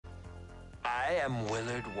I am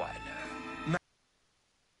Willard Wyler.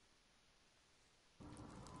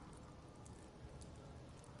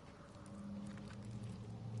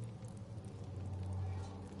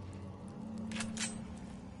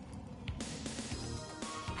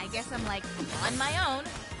 I guess I'm like on my own.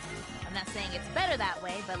 I'm not saying it's better that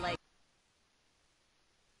way, but like.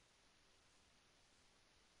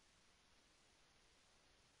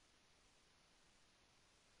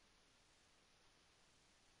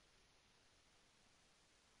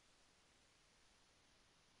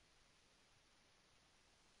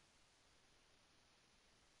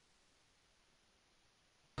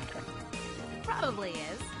 Probably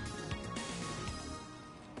is.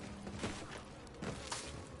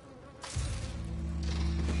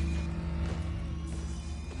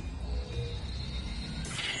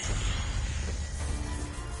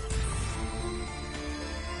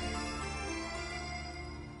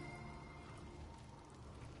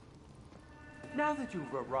 Now that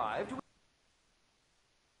you've arrived...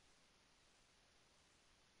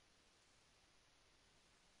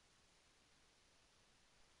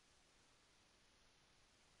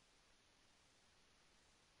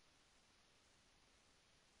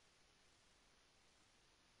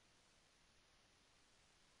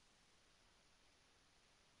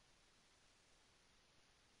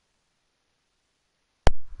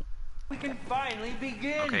 we can finally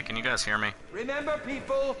begin. Okay, can you guys hear me? Remember,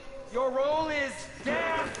 people, your role is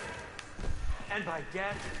death. And by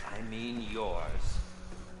death, I mean yours.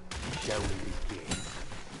 Shall we begin?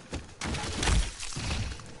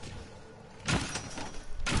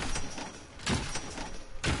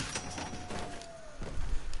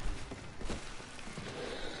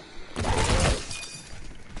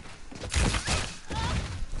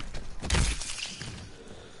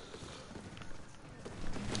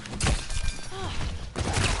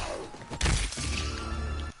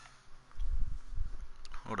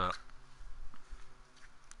 Hold up.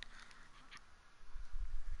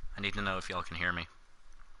 I need to know if y'all can hear me.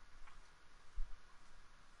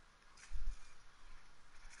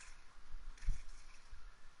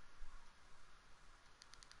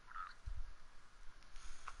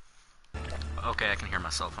 Okay, I can hear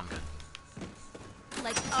myself. I'm good.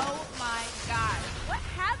 Like, oh my god. What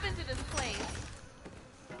happened to this place?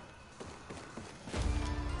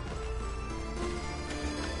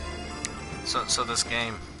 So this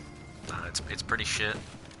game, it's pretty shit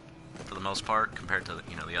for the most part compared to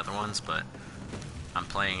the other ones, but I'm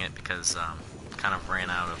playing it because kind of ran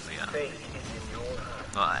out of the.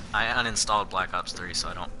 Well, I uninstalled Black Ops 3, so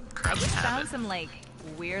I don't currently have it. I just found some like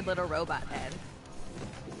weird little robot head.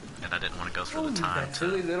 And I didn't want to go through the time that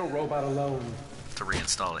silly little robot alone to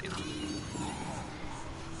reinstall it,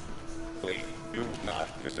 Please do not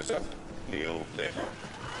disrupt. Kneel there.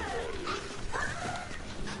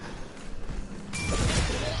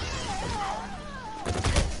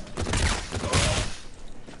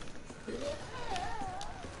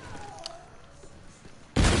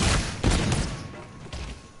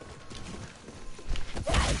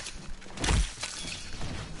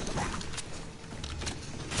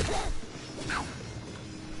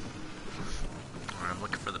 I'm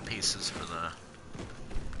looking for the pieces for the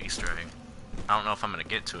Easter egg. I don't know if I'm gonna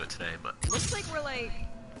get to it today, but Looks like we're like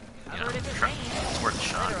covered in try, rain. it's worth a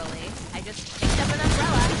shot. Literally. I just picked up an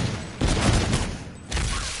umbrella.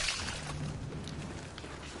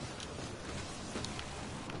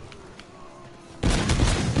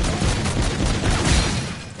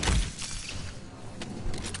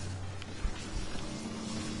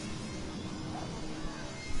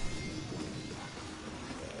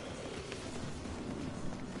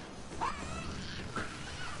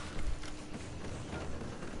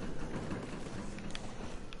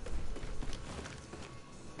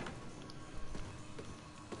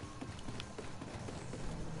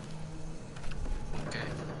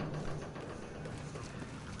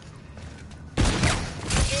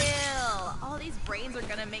 Brains are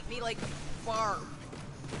gonna make me like barf.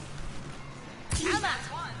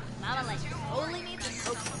 Mama like totally needs a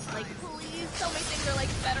Coke. Like please tell me things are like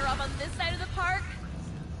better off on this side of the park.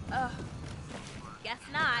 Ugh. Guess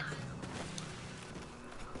not.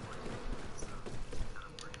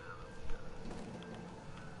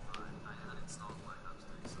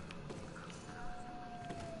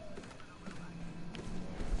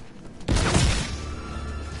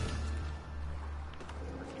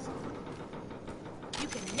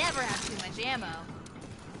 Never have too much ammo.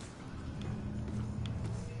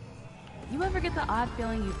 You ever get the odd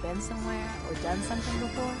feeling you've been somewhere or done something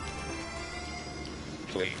before?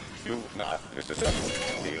 Please do not disrupt.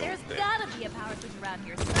 Kneel There's there. gotta be a power switch around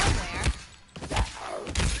here somewhere.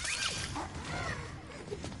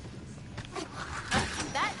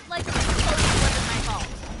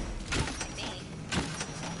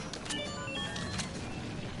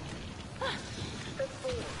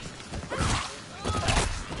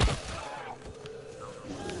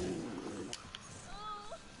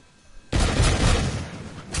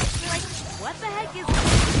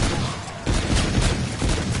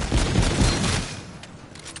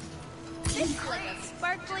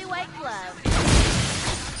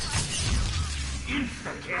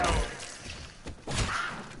 Insta-kill!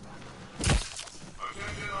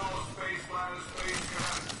 Attention all spaceline and space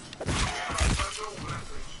cadets. We have a special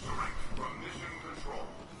message direct from Mission Control.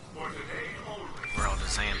 For today only. Where all the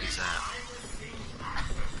zombies at?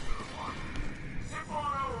 Access to the party. Zip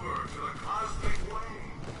on over to the Cosmic Wing.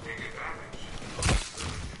 Take advantage of this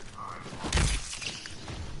limited time.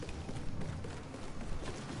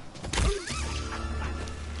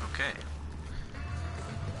 Okay.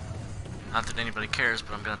 Not that anybody cares,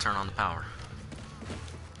 but I'm gonna turn on the power.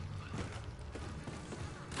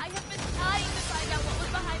 I have been trying to find out what was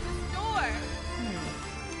behind this door.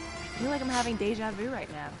 I feel like I'm having deja vu right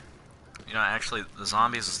now. You know, actually, the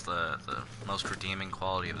zombies is the most redeeming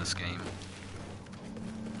quality of this game.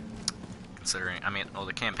 Considering, I mean, oh,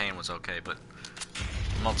 the campaign was okay, but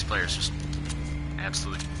multiplayer is just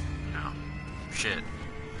absolute, you know, shit.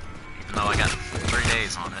 Even though I got 3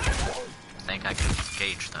 days on it, I think I can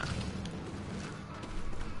gauge that.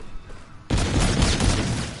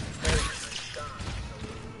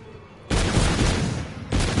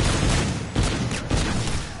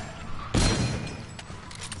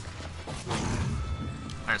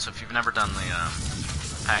 Alright, so if you've never done the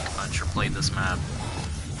pack punch or played this map,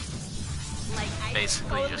 Like, I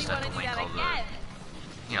basically you totally just have want to do link that all again.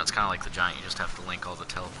 the, you know, it's kind of like the Giant, you just have to link all the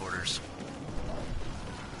teleporters.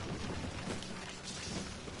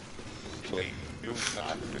 Please do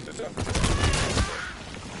not disassemble.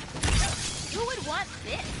 Who would want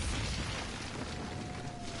this?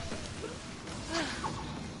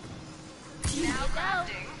 Now go.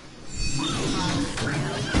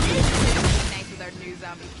 Nice with our new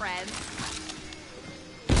zombie friends.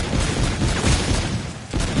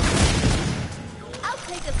 I'll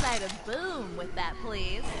take a side of boom with that,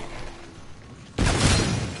 please.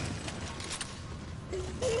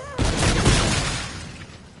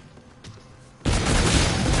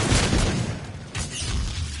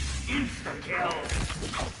 Insta-kill!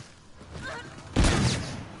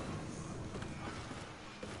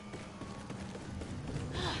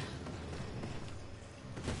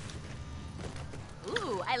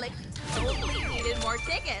 Ooh, I like totally needed more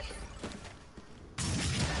tickets.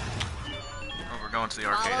 Oh, we're going to the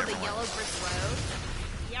arcade, Follow the everyone. yellow brick road.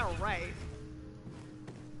 Yeah, right.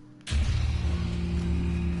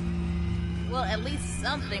 Well, at least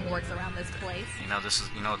something works around this place. You know, this is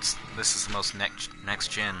the most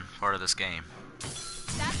next gen part of this game.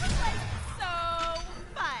 That was like so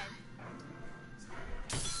fun.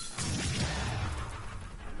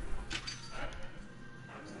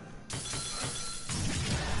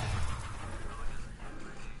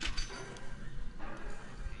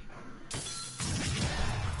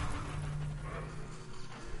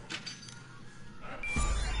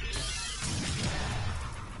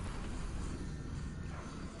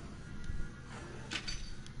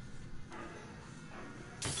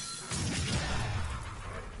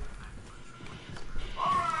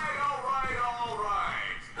 All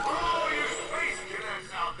right. For all you space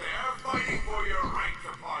cadets out there fighting for your right to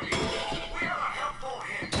party, we have a helpful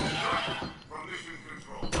hint direct from Mission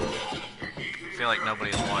Control. I feel like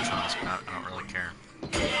nobody's watching this, but I don't really care.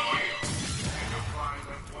 And you'll find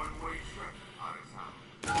that one-way trip out of town.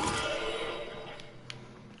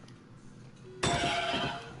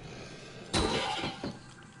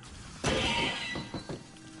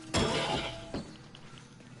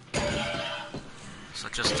 So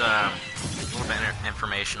just a little bit of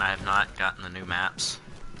information. I have not gotten the new maps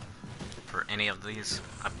for any of these.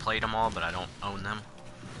 I've played them all, but I don't own them.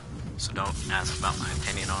 So don't ask about my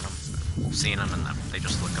opinion on them. I've seen them and they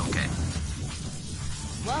just look okay.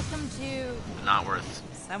 Welcome to But not worth,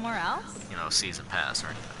 somewhere else? you know, a season pass or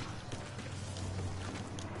anything.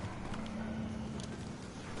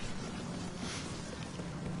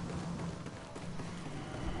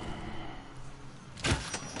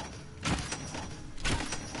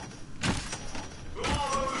 To all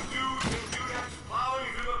those dudes and dudettes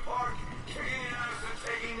plowing through the park, kicking ass and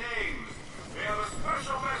taking names, we have a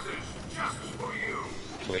special message just for you.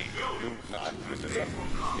 Please do not disassemble.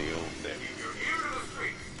 Kneel there. If you're here to the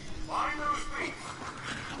streets, find those things.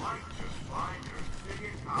 You might just find your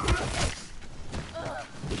ticket out.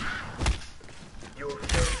 Your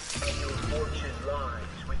fate and your fortune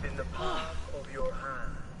lies within the palm of your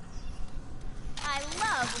hand. I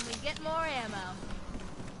love when we get more ammo.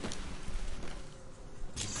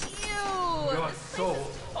 Ew! Your This soul place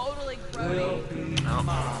is totally will grody. be No.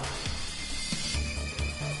 mine.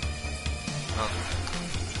 Well,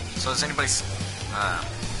 so does anybody shit.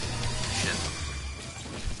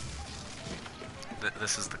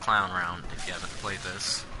 This is the clown round, if you haven't played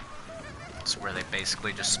this. It's where they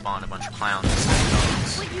basically just spawn a bunch of clowns instead of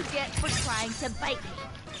dogs. What you get for trying to bite me.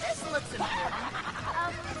 This looks important.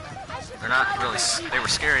 They're not really. They were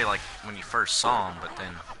scary like when you first saw them, but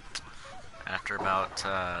then after about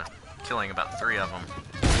killing about 3 of them,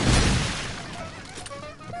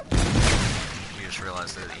 you just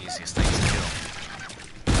realize they're the easiest things to kill.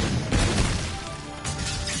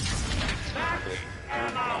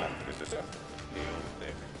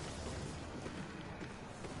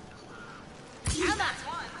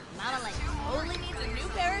 Mama like only needs a new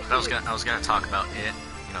pair of shoes. I was gonna talk about it,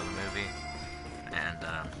 you know, the movie, and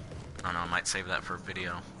I don't know, I might save that for a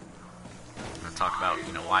video. I'm gonna talk about,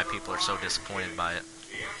 you know, why people are so disappointed by it.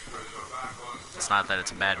 It's not that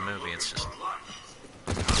it's a bad movie, it's just.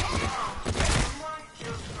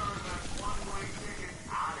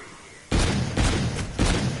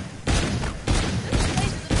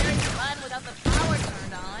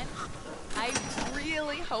 I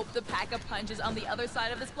really hope the Pack-a-Punch is on the other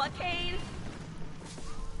side of this blockade.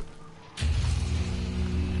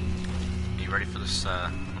 You ready for this,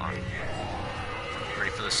 ready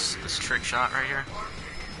for this trick shot right here?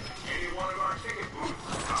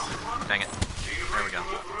 Dang it. There we go.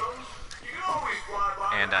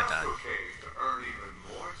 And I died.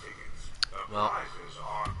 Well,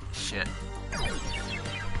 shit.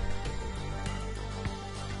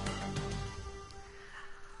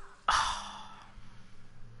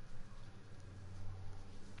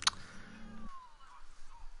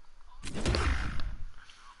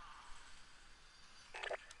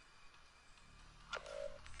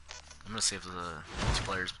 I'm gonna see if the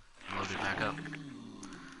multiplayer's loaded back up.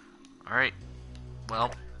 Alright,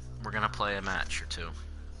 well, we're gonna play a match or two.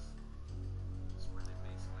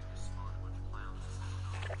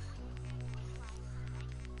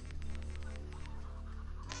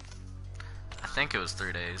 I think it was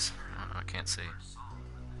 3 days. I can't see.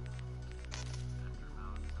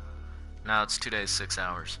 No, it's 2 days, 6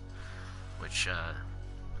 hours. Which, I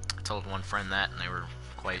told one friend that and they were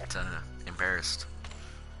quite embarrassed.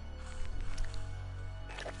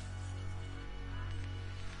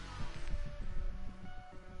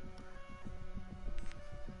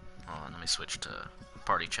 Let me switch to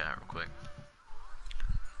party chat real quick. I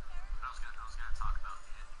was gonna talk about it.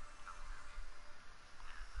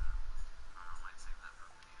 I might save that for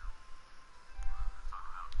a video. Talk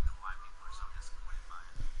about, you know, why people are so disappointed by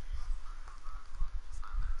it. It's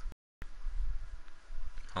not that.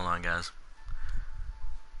 Hold on, guys.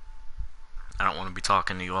 I don't want to be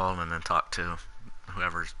talking to you all and then talk to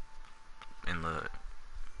whoever's in the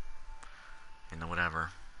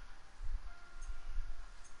whatever.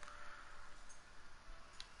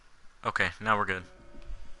 Okay, now we're good.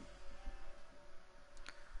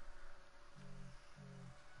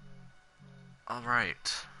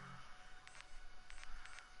 Alright.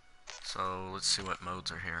 So, let's see what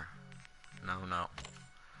modes are here. No.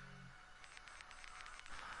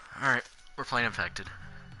 Alright, we're playing Infected.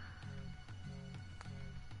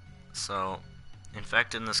 So,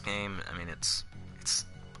 Infected in this game, I mean, it's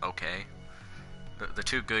okay. The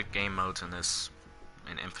 2 good game modes in this,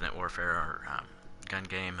 in Infinite Warfare, are Gun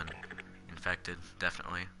Game and Infected,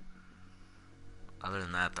 definitely. Other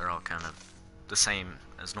than that, they're all kind of the same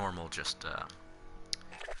as normal, just,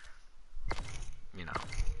 you know,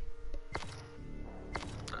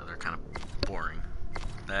 they're kind of boring.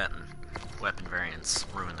 That and weapon variants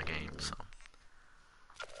ruin the game, so.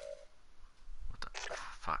 What the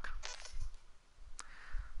fuck?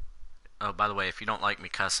 Oh, by the way, if you don't like me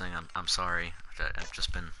cussing, I'm sorry. I've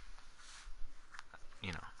just been,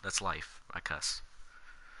 you know, that's life. I cuss.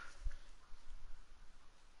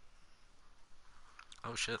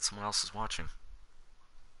 Oh shit, someone else is watching.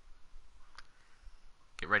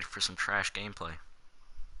 Get ready for some trash gameplay.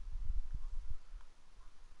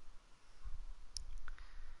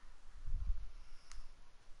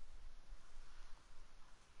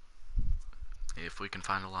 If we can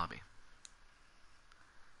find a lobby.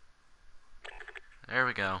 There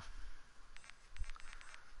we go.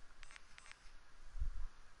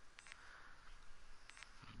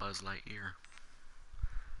 Buzz Lightyear.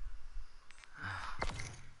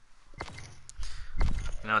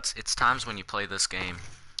 You know, it's times when you play this game,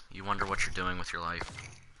 you wonder what you're doing with your life,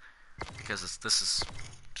 because this is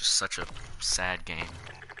just such a sad game.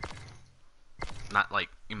 Not like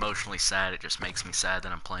emotionally sad, it just makes me sad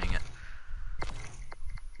that I'm playing it.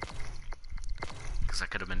 Because I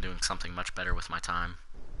could have been doing something much better with my time.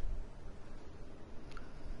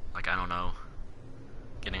 Like, I don't know,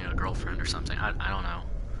 getting a girlfriend or something, I don't know.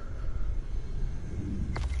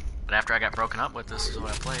 But after I got broken up with, this is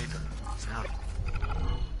what I played. So.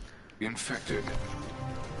 Infected.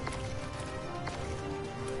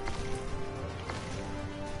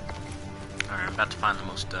 Alright, I'm about to find the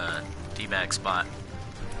most D-bag spot.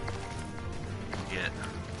 Get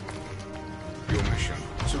Your mission,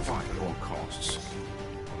 survive at all costs.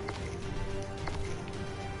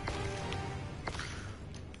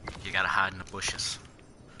 You gotta hide in the bushes.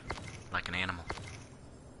 Like an animal.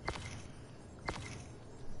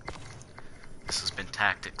 This has been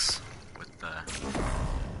Tactics with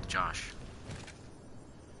Josh.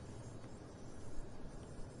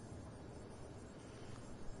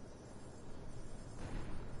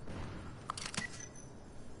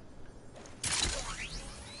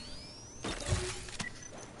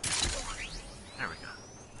 There we go.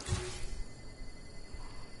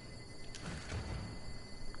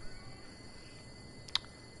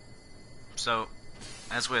 So,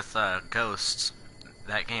 as with Ghosts,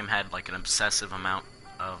 that game had like an obsessive amount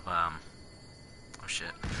of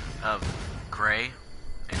of gray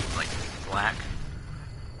and like black.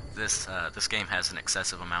 This game has an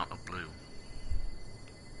excessive amount of blue.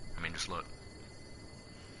 I mean, just look.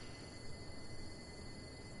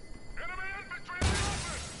 Enemy infantry in the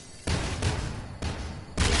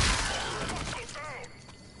open! Down!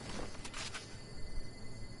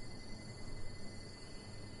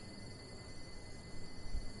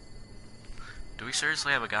 Do we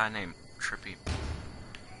seriously have a guy named Trippy? I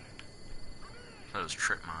thought it was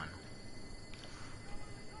Tripmon.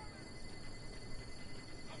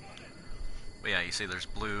 But yeah, you see there's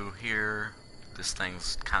blue here. This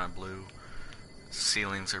thing's kind of blue.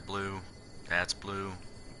 Ceilings are blue. That's blue.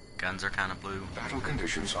 Guns are kind of blue. Battle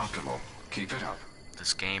conditions optimal. Keep it up.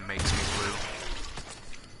 This game makes me blue.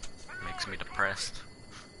 Makes me depressed.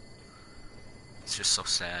 It's just so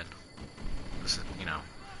sad. This is, you know,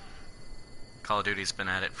 Call of Duty's been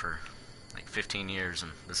at it for like 15 years,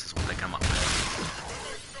 and this is what they come up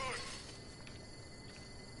with.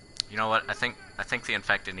 You know what? I think the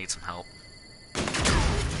infected need some help.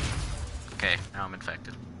 Okay, now I'm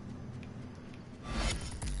infected.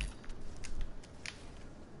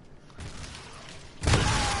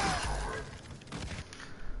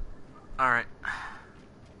 Alright.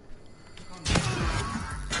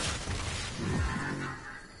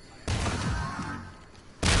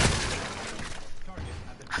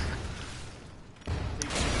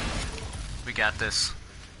 We got this.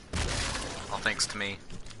 All thanks to me.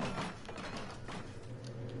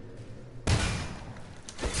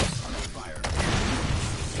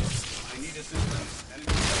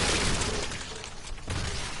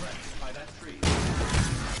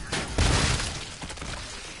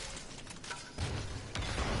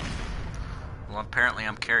 Well, apparently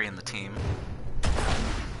I'm carrying the team.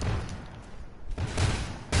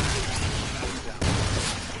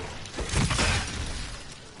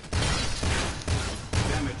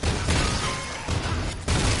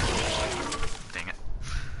 Dang it.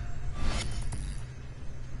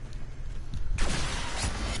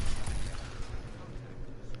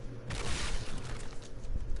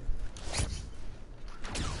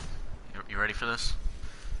 You ready for this?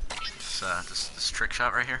 This trick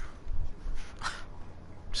shot right here?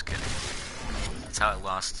 Just kidding. That's how I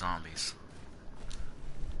lost zombies.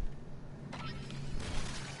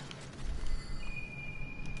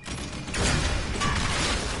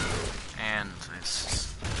 And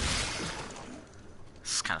it's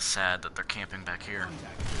kind of sad that they're camping back here.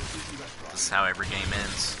 This is how every game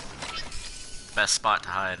ends. Best spot to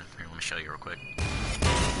hide. Here, let me show you real quick.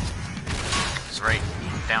 It's right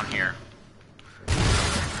down here.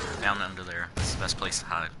 Down under there. That's the best place to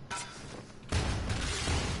hide.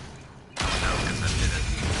 No, because I did it.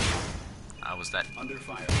 I was that under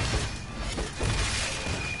fire.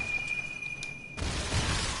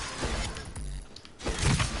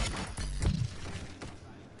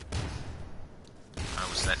 I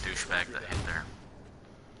was that douchebag that hit there.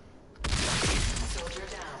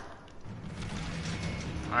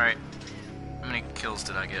 Alright. How many kills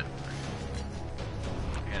did I get?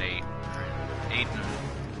 I got 8. 8 and...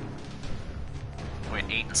 Wait,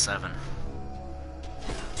 8 and 7.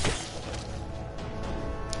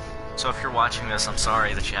 So if you're watching this, I'm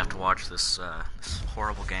sorry that you have to watch this, this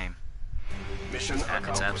horrible game. Mission And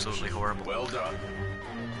it's absolutely horrible. Well done.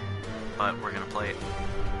 But we're gonna play it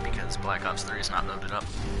because Black Ops 3 is not loaded up.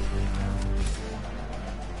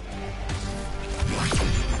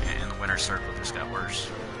 And the winner's circle just got worse.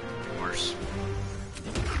 Worse.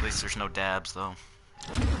 At least there's no dabs, though.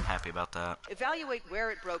 I'm happy about that. Evaluate where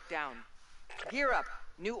it broke down. Gear up.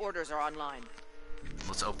 New orders are online.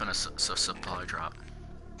 Let's open a supply drop.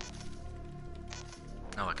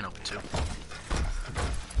 No, I can open 2.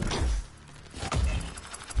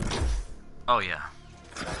 Oh yeah.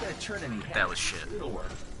 That was shit.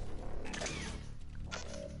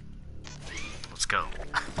 Let's go.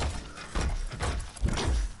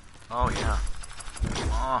 Oh yeah.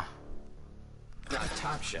 Oh. Not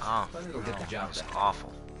top shelf, Oh, but it'll get the job it's done.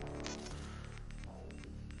 awful.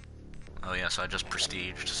 Oh yeah, so I just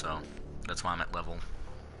prestiged, so that's why I'm at level,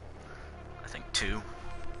 I think, 2.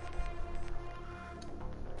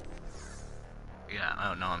 Yeah,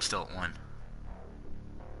 oh no, I'm still at 1.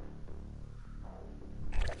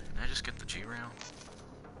 Did I just get the G-Rail?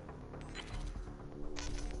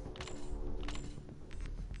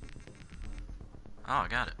 Oh, I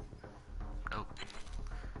got it. Oh.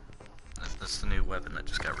 That's the new weapon that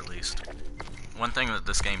just got released. One thing that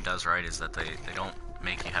this game does right is that they don't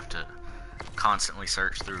make you have to constantly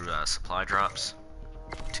search through supply drops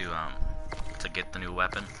to get the new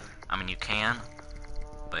weapon. I mean, you can,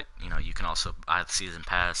 but you know, you can also buy the season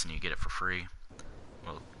pass and you get it for free.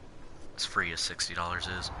 Well, as free as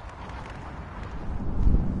 $60 is.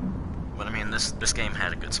 But I mean, this game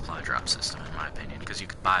had a good supply drop system in my opinion, because you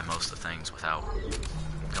could buy most of the things without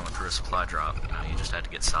going through a supply drop. You know, you just had to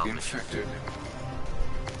get salvage. Infected.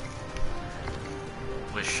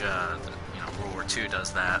 Wish you know, World War II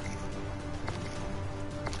does that,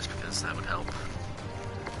 just because that would help.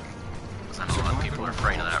 Because I know a lot of people are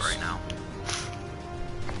afraid of that right now.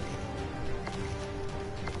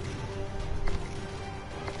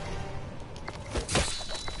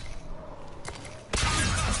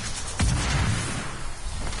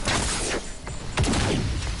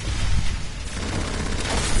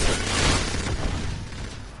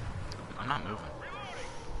 I'm not moving.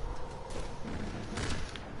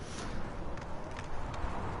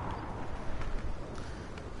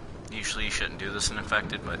 Usually you shouldn't do this in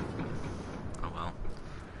Infected, but oh well.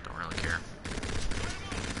 Don't really care.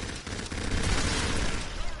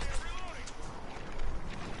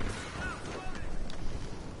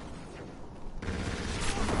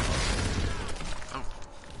 Oh,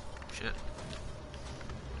 shit.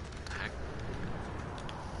 What the heck?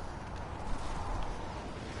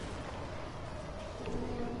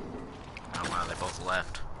 Oh wow, they both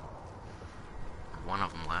left. Or one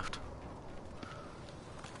of them left.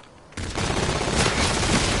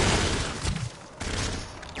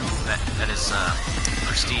 That is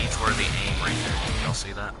prestige-worthy aim right there. Y'all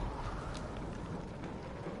see that?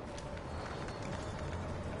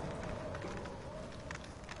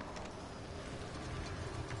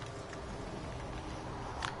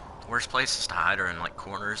 The worst places to hide are in like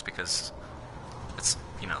corners, because it's,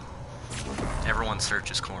 you know, everyone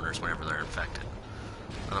searches corners whenever they're infected.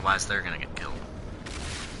 Otherwise they're gonna get killed.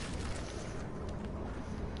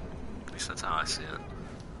 At least that's how I see it.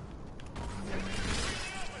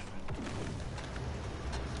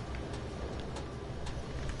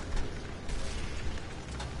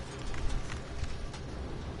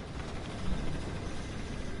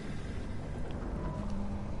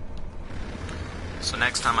 So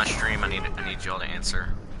next time I stream, I need y'all to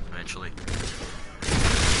answer eventually.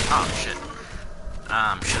 Oh shit.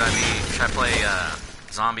 Should I play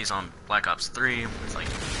zombies on Black Ops 3 with like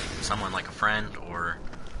someone like a friend, or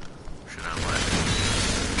should I what?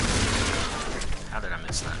 How did I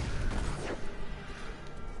miss that?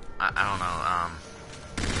 I don't know.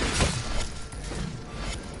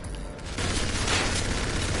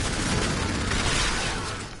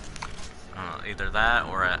 Either that,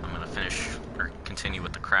 or I'm gonna finish or continue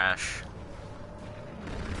with the Crash.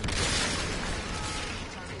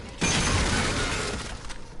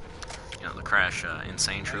 You know, the Crash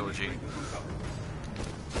Insane trilogy.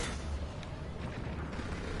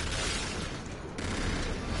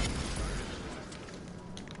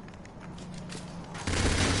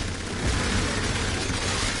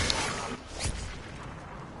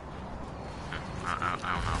 I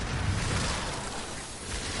don't know.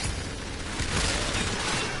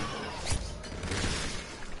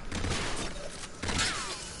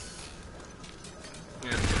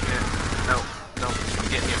 No, I'm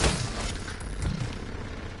getting you.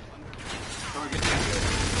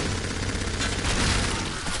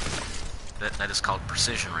 That is called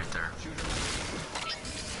precision right there.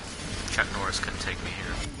 Chuck Norris couldn't take me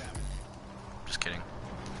here. Just kidding.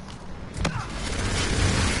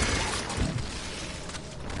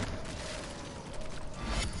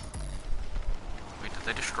 Wait, did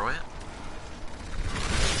they destroy it?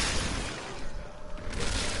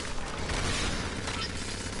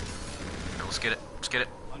 Okay, let's get it. Let's get it.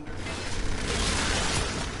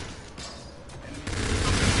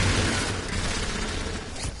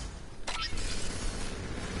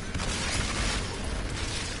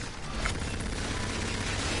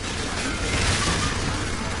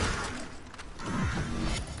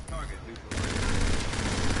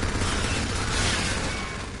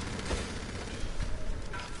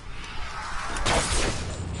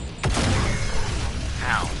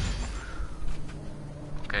 Ow.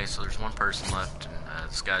 Okay, so there's one person left.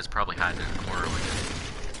 This guy's probably hiding in the corner over here.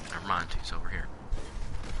 Never mind, he's over here.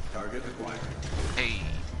 Target acquired. Hey!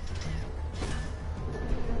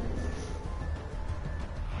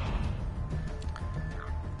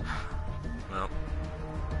 Well,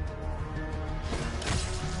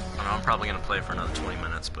 I know I'm probably gonna play for another 20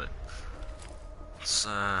 minutes, but it's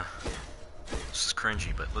this is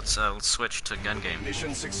cringy. But let's switch to gun game.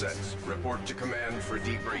 Mission success. Report to command for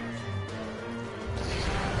debrief.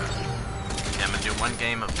 Yeah, I'm gonna do one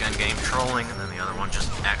game of gun game trolling, and then the other one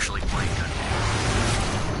just actually playing gun game.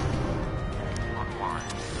 Why?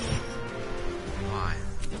 Why?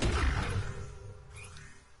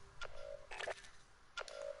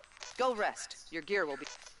 Go rest. Your gear will be...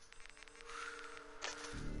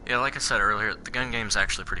 Yeah, like I said earlier, the gun game's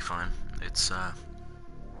actually pretty fun. It's, I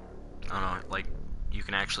don't know, like, you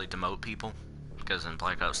can actually demote people, because in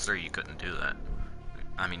Black Ops 3 you couldn't do that.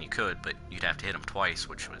 I mean, you could, but you'd have to hit them twice,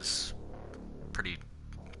 which was pretty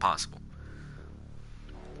possible.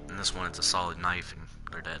 In this one, it's a solid knife, and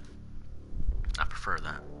they're dead. I prefer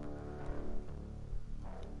that.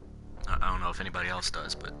 I don't know if anybody else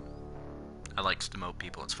does, but I like to demote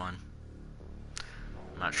people, it's fun.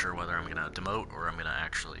 I'm not sure whether I'm gonna demote or I'm gonna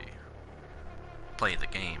actually play the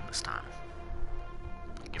game this time.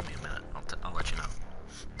 Give me a minute, I'll let you know.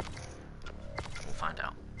 We'll find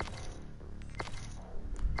out.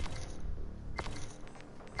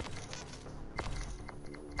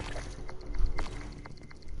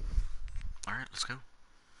 Alright, let's go.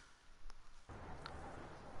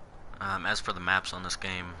 As for the maps on this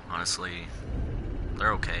game, honestly,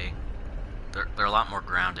 they're okay. They're a lot more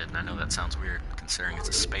grounded, and I know that sounds weird considering it's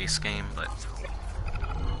a space game, but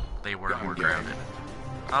they were more grounded.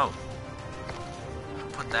 Oh.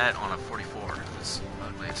 Put that on a 44. It's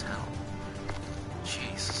ugly as hell.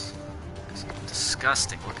 Jeez. It's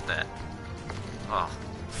disgusting. Look at that. Oh.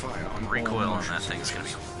 Fire on Recoil all on that thing's gonna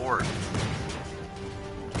be horrid.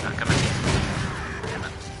 Now come in. Damn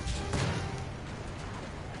it.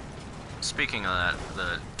 Speaking of that,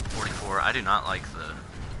 the 44, I do not like the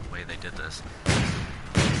way they did this.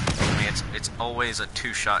 I mean, it's always a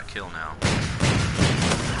 2-shot kill now.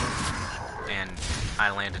 And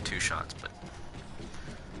I landed 2 shots, but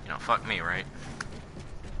you know, fuck me, right?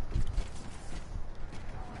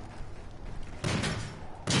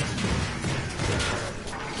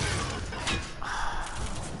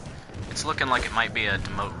 It's looking like it might be a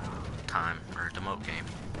demote time, or a demote game.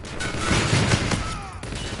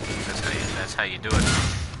 That's how you do it.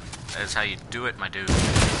 That's how you do it, my dude.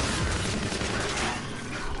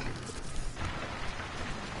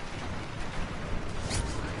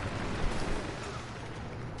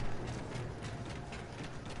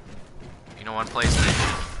 You know, one place that I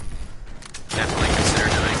definitely consider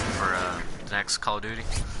doing for the next Call of Duty?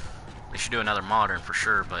 They should do another modern for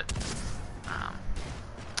sure, but I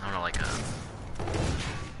don't know, like a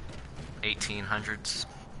 1800s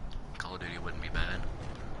Call of Duty wouldn't be bad.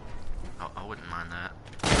 I wouldn't mind that.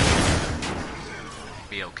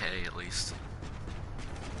 Be okay, at least.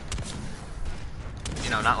 You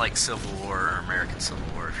know, not like Civil War or American Civil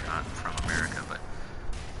War if you're not from America, but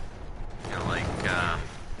you know, like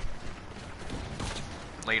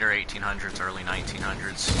later 1800s, early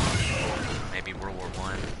 1900s, maybe World War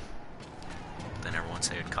I. Then everyone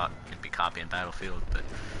say it'd be copying Battlefield, but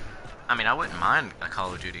I mean, I wouldn't mind a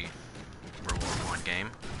Call of Duty World War I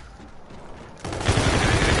game.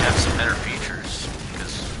 It would have some better features,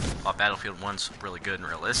 because while Battlefield 1's really good and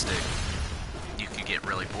realistic, you could get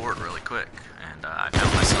really bored really quick, and I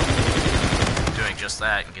found myself doing just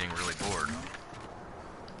that and getting really bored.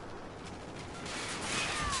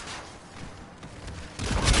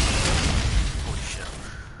 Holy shit.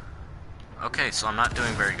 Okay, so I'm not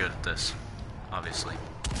doing very good at this, obviously.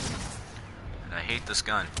 And I hate this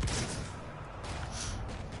gun.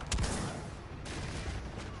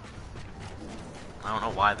 I don't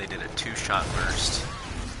know why they did a 2-shot burst.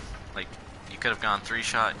 Like, you could have gone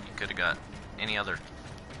 3-shot, you could have got any other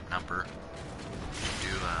number.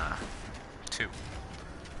 Do 2.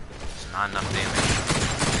 It's not enough damage.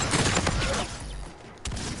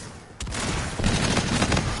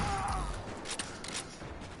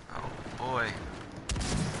 Oh boy.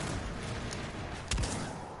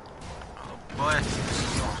 Oh boy. This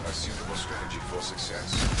is not a suitable strategy for success.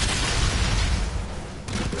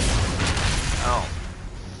 Oh.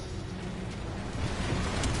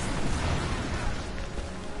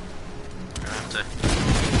 I'm gonna have to...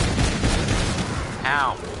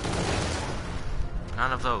 Ow.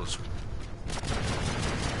 None of those.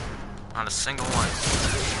 Not a single one.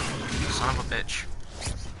 Son of a bitch.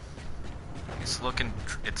 It's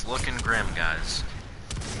looking grim, guys.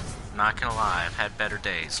 Not gonna lie, I've had better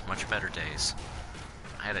days, much better days.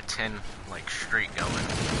 I had a 10 like streak going,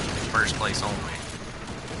 first place only,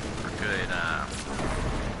 for good.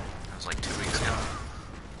 It was like 2 weeks ago.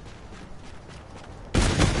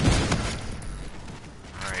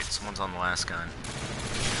 All right, someone's on the last gun.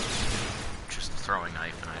 Just a throwing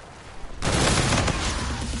knife, and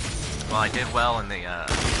well, I did well in the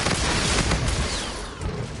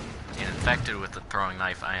in infected with the throwing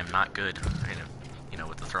knife. I am not good, you know,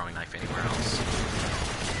 with the throwing knife anywhere else.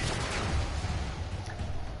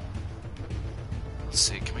 Let's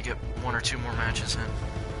see, can we get 1 or 2 more matches in?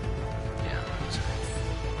 Yeah.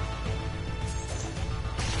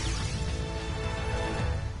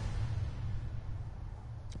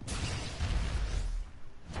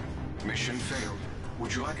 Mission failed.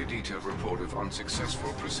 Would you like a detailed report of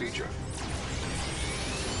unsuccessful procedure?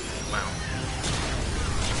 Wow.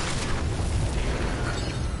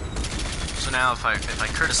 So now if I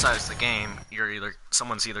criticize the game,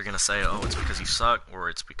 someone's either gonna say, oh, it's because you suck, or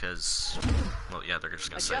it's because, well, yeah, they're just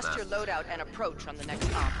gonna say that. Adjust your loadout and approach on the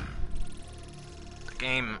next op. The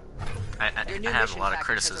game, I have a lot of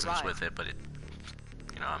criticisms with it, but you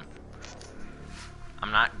know,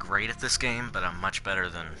 I'm not great at this game, but I'm much better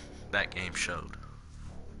than that game showed.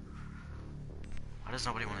 Why does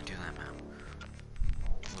nobody want to do that map?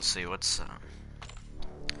 Let's see, let's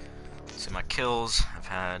see my kills. I've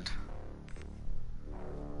had,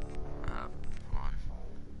 hold on.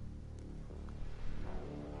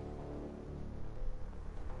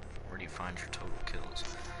 Where do you find your total kills?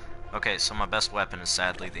 Okay, so my best weapon is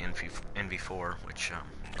sadly the NV4, which I'm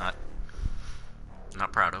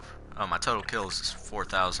not proud of. Oh, my total kills is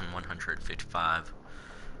 4,155.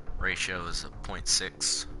 Ratio is a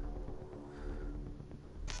 0.6.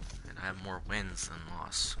 And I have more wins than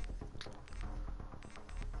loss.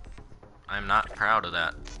 I'm not proud of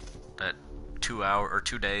that. That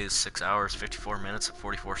 2 days, 6 hours, 54 minutes, and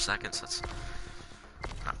 44 seconds. That's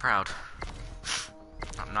not proud.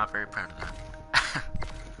 I'm not very proud of that.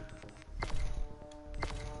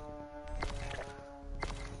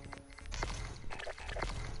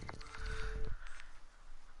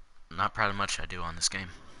 Not proud of much I do on this game.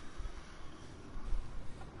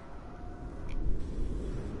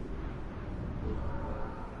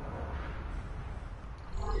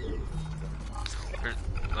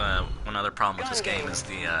 One other problem with this game is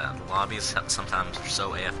the lobbies sometimes are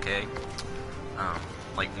so AFK.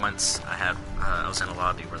 Like once I was in a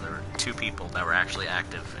lobby where there were 2 people that were actually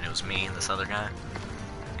active, and it was me and this other guy.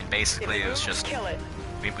 And basically it was just, you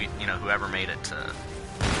know, whoever made it to, I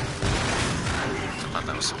thought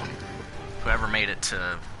that was someone. Whoever made it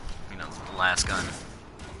to, you know, the last gun.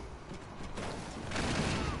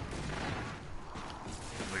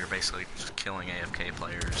 We were basically just killing AFK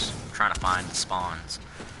players, trying to find spawns.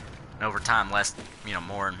 And over time,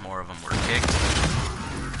 more and more of them were kicked.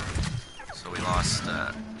 So we lost,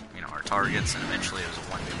 you know, our targets, and eventually it was a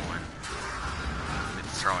 1v1 with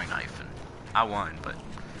the throwing knife. And I won, but it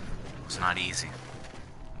was not easy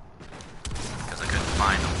because I couldn't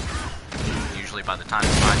find them. Usually, by the time you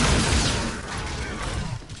find them,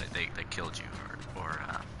 they killed you, or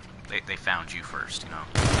they found you first, you know.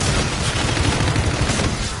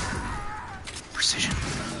 Precision.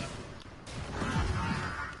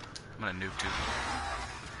 I'm gonna noob too.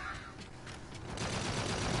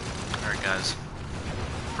 Alright guys.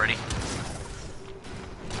 Ready?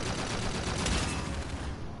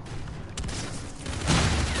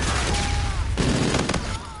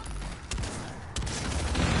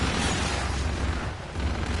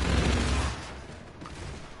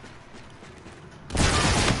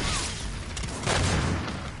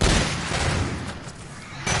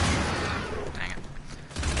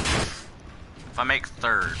 If I make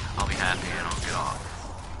 3rd, I'll be happy and I'll get off.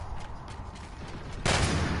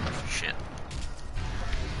 Shit.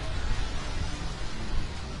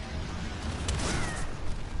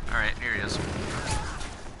 Alright, here he is.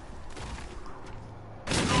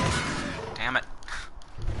 Damn it.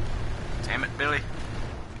 Damn it, Billy.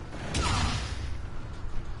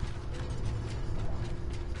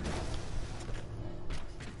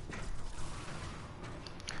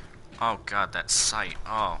 Oh god, that sight.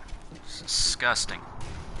 Oh. It's disgusting.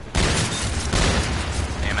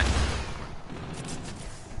 Damn it.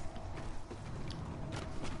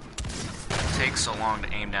 It takes so long to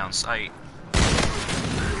aim down sight.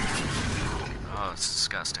 Oh, it's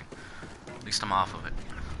disgusting. At least I'm off of it.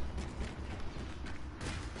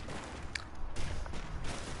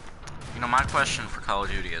 You know, my question for Call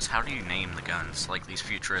of Duty is, how do you name the guns? Like these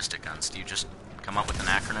futuristic guns? Do you just come up with an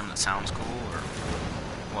acronym that sounds cool, or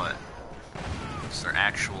what? Is there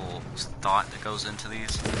actual thought that goes into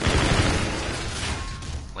these?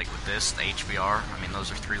 Like with this, the HBR, I mean,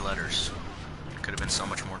 those are 3 letters. Could have been so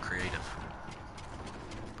much more creative.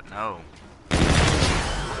 But no.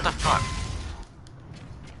 What the fuck?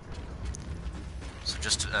 So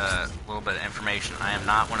just a little bit of information. I am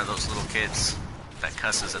not one of those little kids that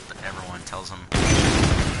cusses at everyone, tells them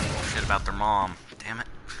shit about their mom. Damn it.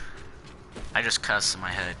 I just cuss in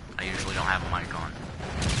my head. I usually don't have a mic on.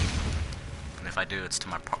 And if I do, it's to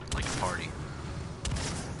my like a party.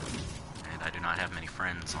 And I do not have many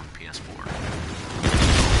friends on PS4.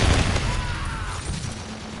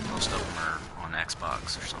 Most of them are on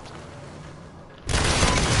Xbox or something.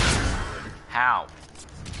 How?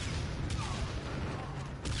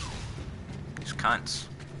 These cunts.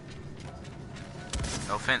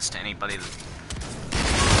 No offense to anybody that...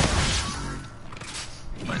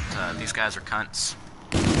 But these guys are cunts.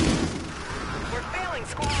 We're failing,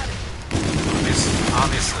 squad.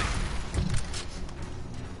 Obviously.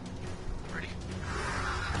 Ready.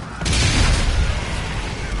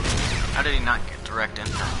 How did he not get direct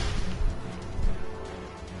info?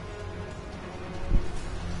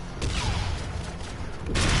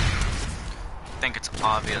 I think it's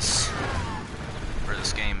obvious where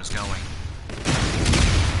this game is going.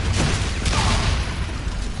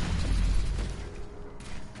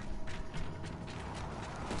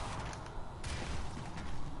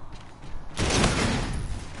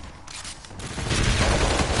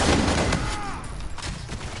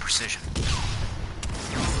 Precision.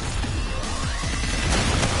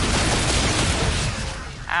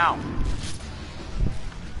 Ow.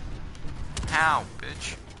 Ow,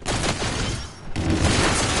 bitch.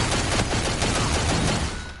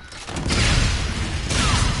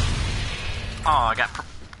 Oh, I got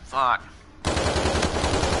fuck.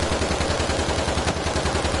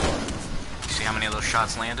 See how many of those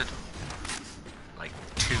shots landed? Like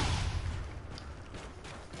 2.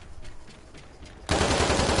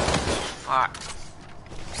 Fuck.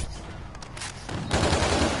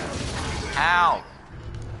 Ow.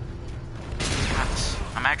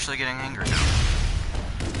 I'm actually getting angry now.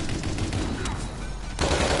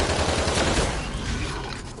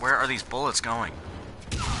 Where are these bullets going?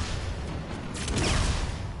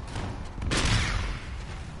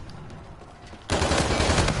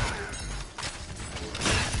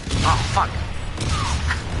 Oh, fuck.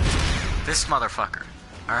 This motherfucker.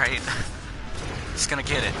 Alright? He's gonna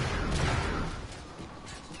get it.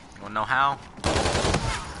 You wanna know how?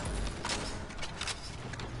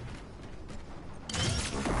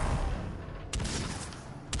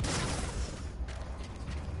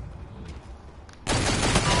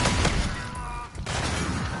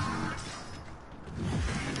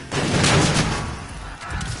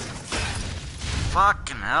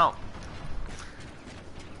 Fucking hell.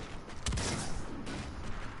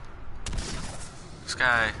 This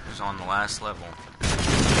guy who's on the last level,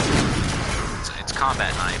 it's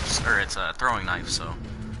combat knives, or it's throwing knives, so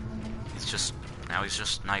he's just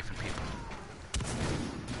knifing people.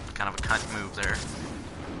 Kind of a cunt move there.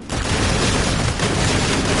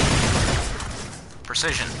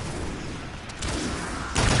 Precision.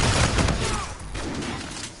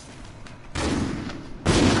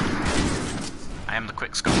 I am the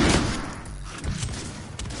quick scope.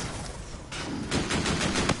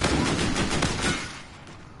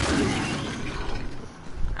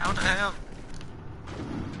 How the hell?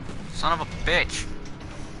 Son of a bitch.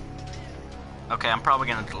 Okay, I'm probably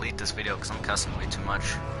gonna delete this video because I'm cussing way too much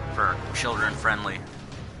for children-friendly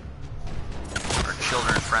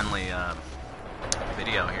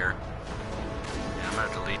video here. Yeah, I'm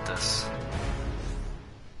gonna delete this.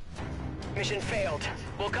 Mission failed.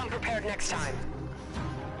 We'll come prepared next time.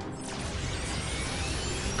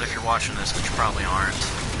 But if you're watching this, which you probably aren't,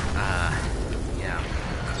 yeah.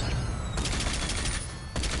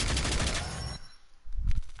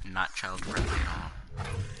 Not child-friendly at all.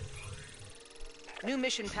 New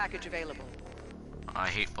mission package available. I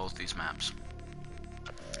hate both these maps.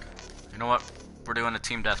 You know what? We're doing a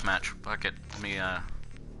team deathmatch. Fuck it. Let me,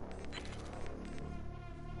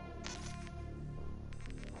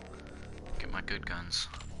 get my good guns.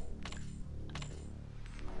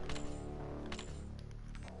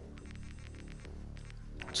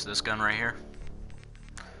 It's this gun right here.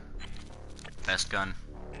 Best gun.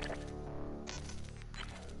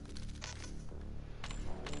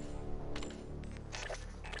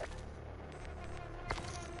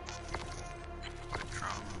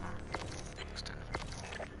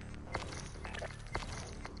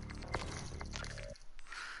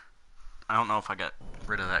 I don't know if I got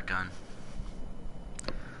rid of that gun.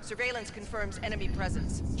 Surveillance confirms enemy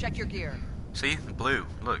presence. Check your gear. See? Blue.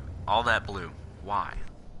 Look. All that blue. Why?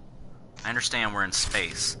 I understand we're in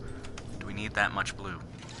space. Do we need that much blue?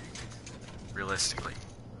 Realistically.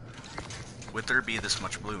 Would there be this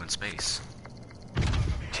much blue in space?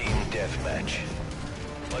 Team deathmatch.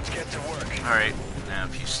 Let's get to work. Alright, now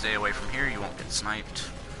if you stay away from here, you won't get sniped.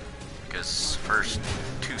 Because first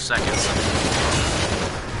 2 seconds of...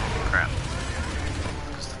 crap.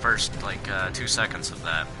 Because the first, like, 2 seconds of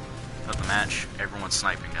that, of the match, everyone's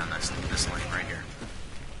sniping down this lane right here.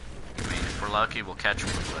 I mean, if we're lucky, we'll catch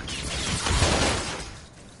one, but...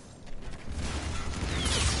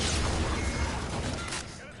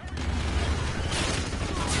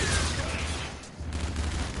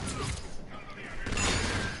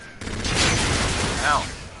 Ow.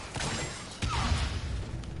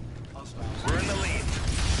 We're in the lead.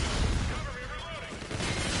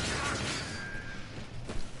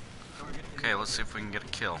 Okay, let's see if we can get a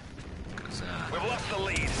kill. Cause, We've lost the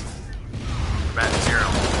lead. we're back at 0.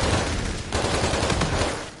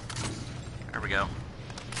 There we go.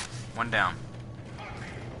 1 down.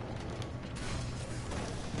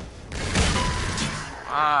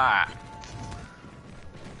 Ah!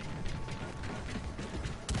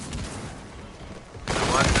 You know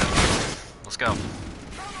what? Let's go.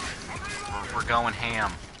 We're going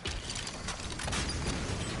ham.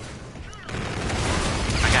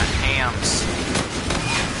 I got hams.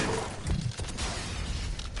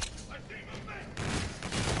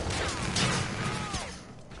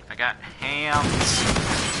 I got hams.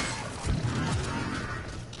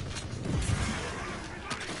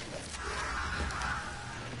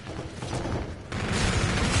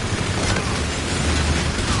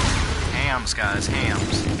 Hams, guys,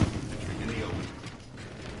 hams.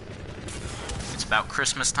 It's about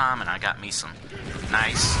Christmas time, and I got me some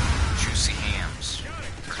nice, juicy hams.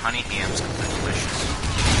 Honey hams, they're delicious.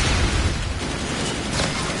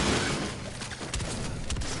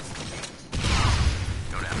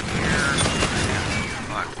 Go down here.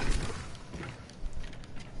 Fuck.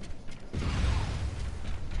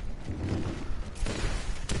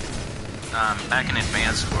 Back in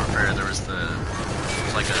Advanced Warfare, there was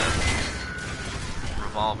like a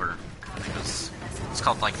revolver. I think it's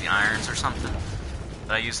called like the Irons or something.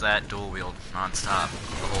 But I used that dual wield non-stop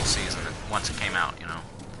the whole season once it came out, you know.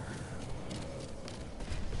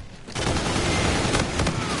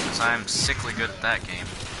 Because I'm sickly good at that game,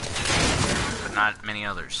 but not many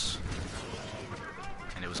others.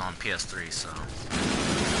 And it was on PS3, so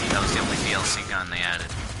that was the only DLC gun they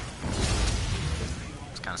added.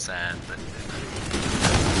 It's kind of sad, but...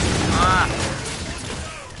 Ah!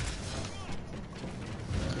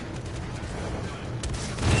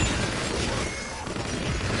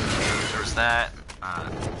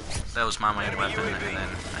 That was my main weapon, and then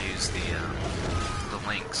I used the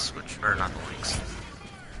links, not the links,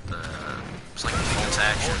 it's like a bolt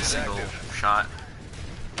action, single shot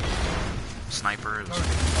sniper. It was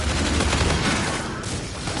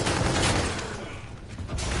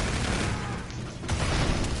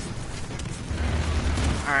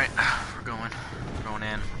alright, we're going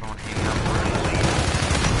in, we're going hang out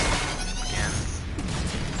again.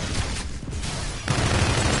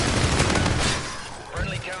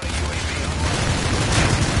 Friendly counter UAV online.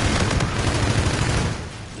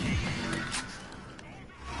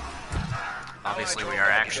 Obviously, we are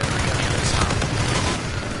actually this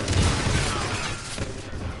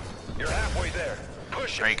You're halfway there.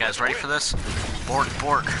 Push it. Alright, guys, ready for this? Bork,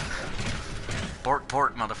 bork. Bork,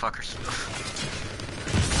 bork, motherfuckers.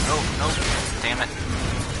 Oh, no. Damn it.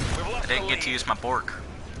 I didn't get to use my bork.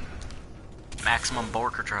 Maximum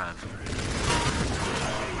borker drive.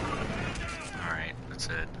 Alright, that's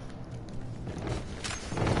it.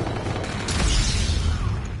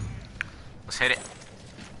 Let's hit it.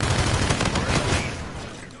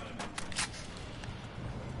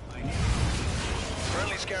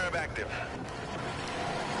 Friendly Scarab active.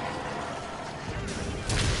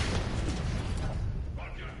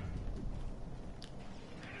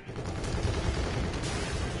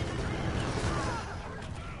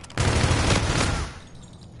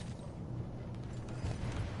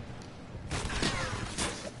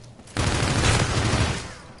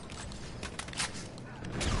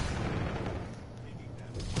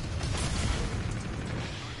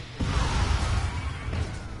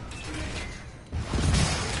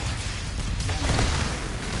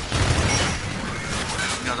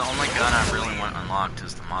 The only gun I really want unlocked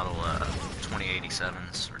is the model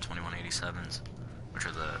 2087s or 2187s, which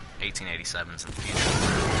are the 1887s in the future.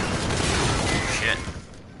 Shit.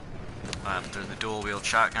 They're the dual wield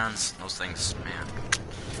shotguns. Those things, man.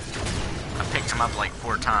 I picked them up like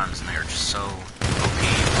 4 times and they are just so OP,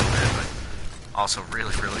 but also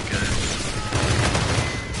really, really good.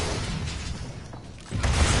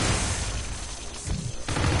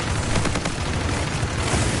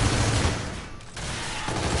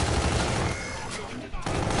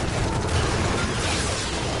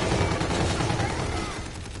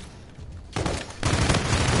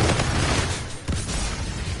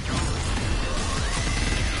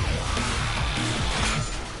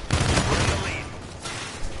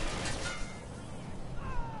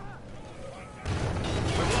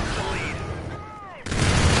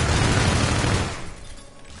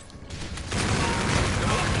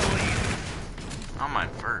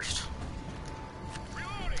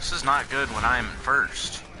 is not good when I am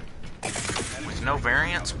first. With no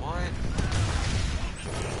variance? What?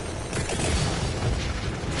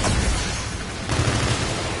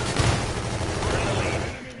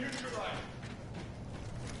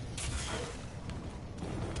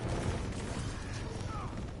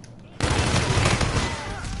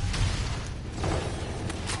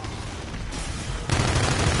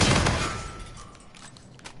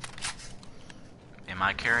 Am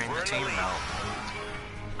I carrying the team? No.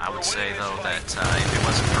 I would say, though, that if it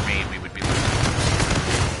wasn't for me, we would be losing.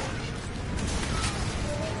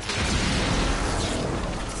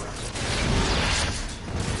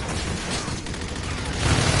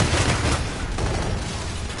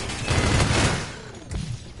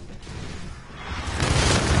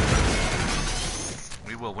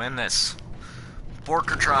 We will win this.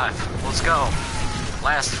 Fork or drive. Let's go.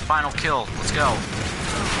 Last, final kill. Let's go.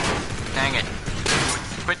 Dang it.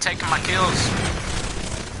 Quit taking my kills.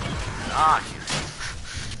 Ah,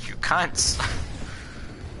 you cunts.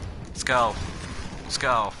 Let's go. Let's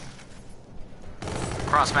go.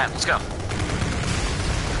 Cross map, let's go.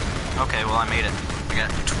 Okay, well I made it. I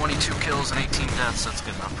got 22 kills and 18 deaths. That's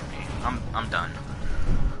good enough for me. I'm done.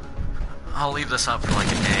 I'll leave this up for like a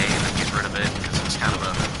day and then get rid of it because it's kind of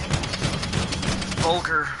a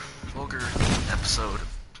vulgar episode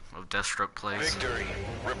of Dstroke plays. Victory.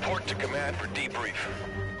 Report to command for debrief.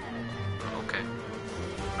 Okay.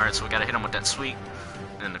 Alright, so we gotta hit him with that sweep,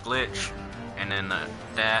 and then the glitch, and then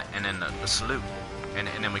that, and then the salute. And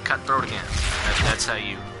then we cut throat again. That's how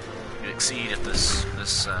you exceed at this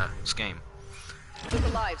game. Look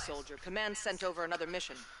alive, soldier. Command sent over another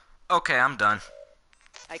mission. Okay, I'm done.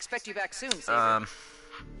 I expect you back soon, Savior.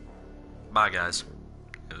 Bye guys.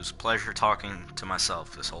 It was a pleasure talking to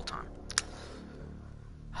myself this whole time.